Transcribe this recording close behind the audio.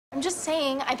I'm just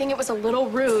saying, I think it was a little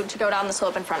rude to go down the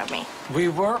slope in front of me. We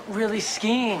weren't really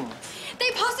skiing.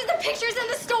 They posted the pictures in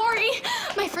the story.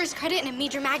 My first credit in a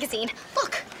major magazine.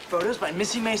 Look. Photos by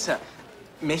Missy Mesa.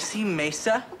 Missy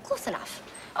Mesa? Close enough.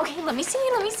 Okay, let me see.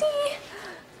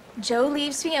 Joe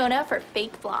leaves Fiona for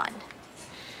fake blonde.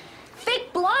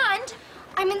 Fake blonde?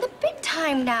 I'm in the big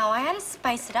time now. I had to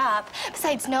spice it up.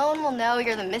 Besides, no one will know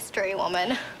you're the mystery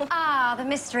woman. Ah, the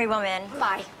mystery woman.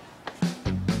 Bye.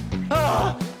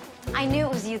 I knew it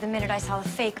was you the minute I saw the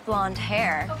fake blonde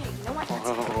hair. Okay, you know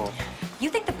what? You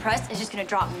think the press is just gonna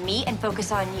drop me and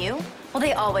focus on you? Well,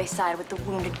 they always side with the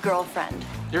wounded girlfriend.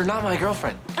 You're not my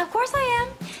girlfriend. Of course I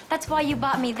am. That's why you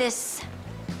bought me this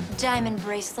diamond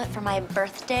bracelet for my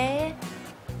birthday.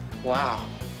 Wow.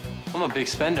 I'm a big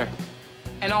spender.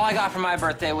 And all I got for my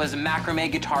birthday was a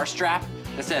macrame guitar strap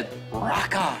that said,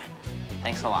 rock on.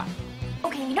 Thanks a lot.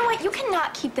 Okay, you know what? You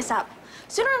cannot keep this up.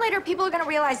 Sooner or later, people are gonna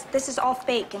realize this is all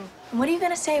fake. And what are you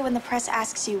gonna say when the press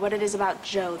asks you what it is about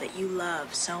Joe that you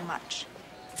love so much?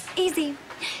 Easy.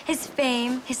 His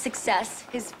fame, his success,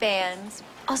 his fans.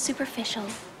 All superficial.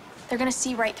 They're gonna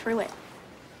see right through it.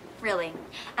 Really?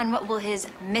 And what will his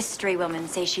mystery woman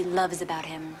say she loves about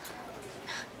him?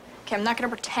 Okay, I'm not gonna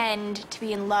pretend to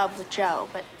be in love with Joe,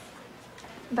 but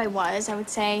if I was, I would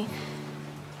say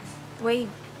the way he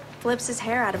flips his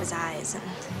hair out of his eyes and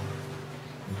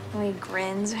the way he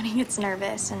grins when he gets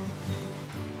nervous and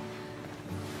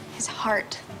his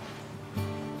heart.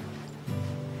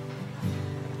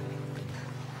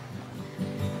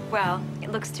 Well, it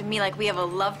looks to me like we have a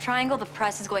love triangle the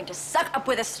press is going to suck up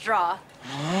with a straw.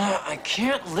 I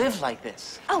can't live like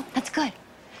this. Oh, that's good.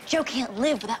 Joe can't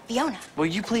live without Fiona. Will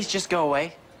you please just go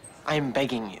away? I am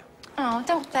begging you. Oh,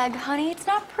 don't beg, honey. It's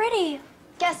not pretty.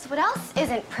 Guess what else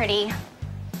isn't pretty?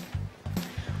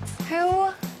 Who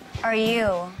are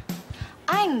you?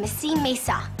 I'm Missy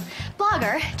Mesa,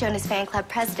 blogger, Jonas fan club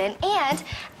president, and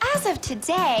as of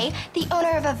today, the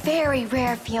owner of a very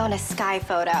rare Fiona Sky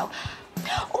photo.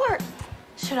 Or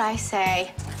should I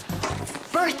say,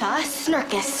 Bertha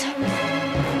Snurkus.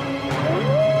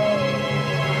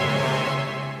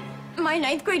 My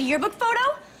 9th grade yearbook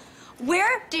photo?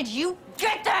 Where did you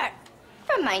get that?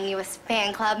 From my newest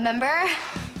fan club member.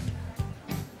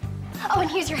 Oh,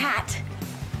 and here's your hat.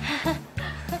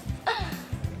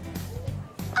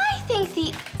 I think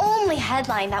the only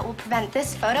headline that will prevent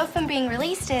this photo from being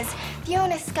released is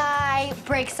Fiona Sky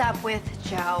breaks up with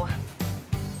Joe.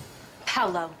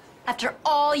 Paolo, after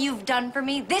all you've done for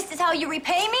me, this is how you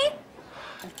repay me?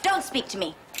 Don't speak to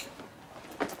me.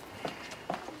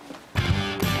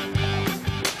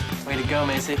 Way to go,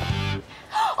 Macy.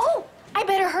 Oh, I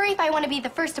better hurry if I want to be the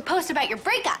first to post about your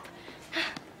breakup.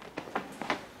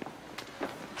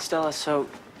 Stella, so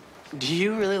do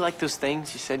you really like those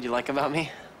things you said you like about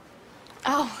me?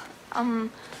 Oh, I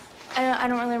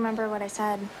don't really remember what I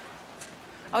said.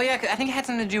 Oh, yeah, I think it had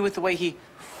something to do with the way he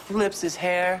flips his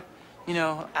hair, you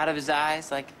know, out of his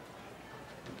eyes, like...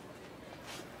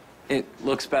 It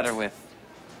looks better with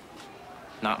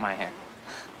not my hair.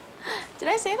 Did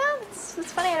I say that?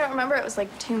 It's funny, I don't remember. It was like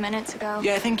 2 minutes ago.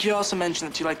 Yeah, I think you also mentioned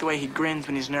that you like the way he grins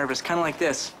when he's nervous, kind of like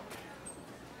this.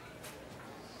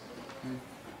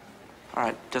 All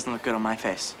right, doesn't look good on my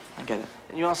face. I get it.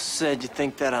 And you also said you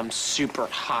think that I'm super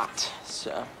hot,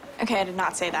 so... Okay, I did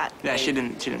not say that. Yeah, she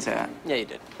didn't say that. Yeah, you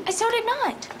did. I so did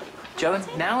not. Joe,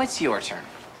 now it's your turn.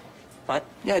 What?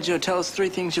 Yeah, Joe, tell us 3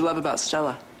 things you love about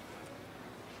Stella.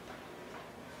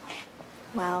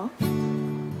 Well...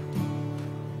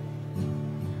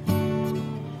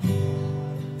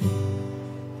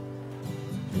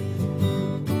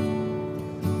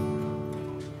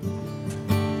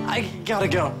 I gotta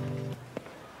go.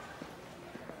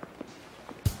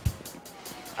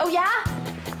 Oh, yeah?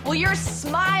 Well, your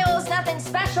smile's nothing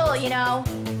special, you know.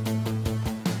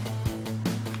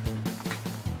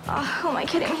 Oh, who am I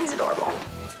kidding? He's adorable.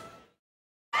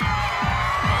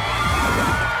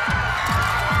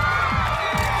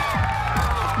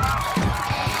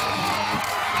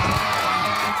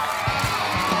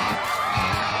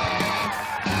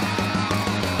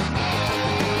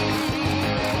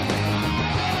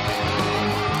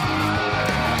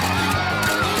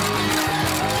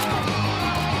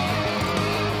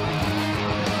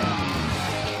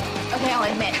 Okay, I'll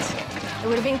admit, it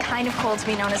would have been kind of cool to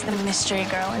be known as the mystery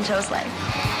girl in Joe's life.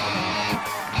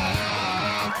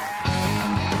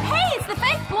 Hey, it's the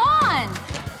fake blonde!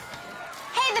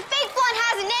 Hey, the fake blonde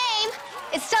has a name.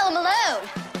 It's Stella Malone.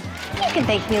 You can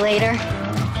thank me later.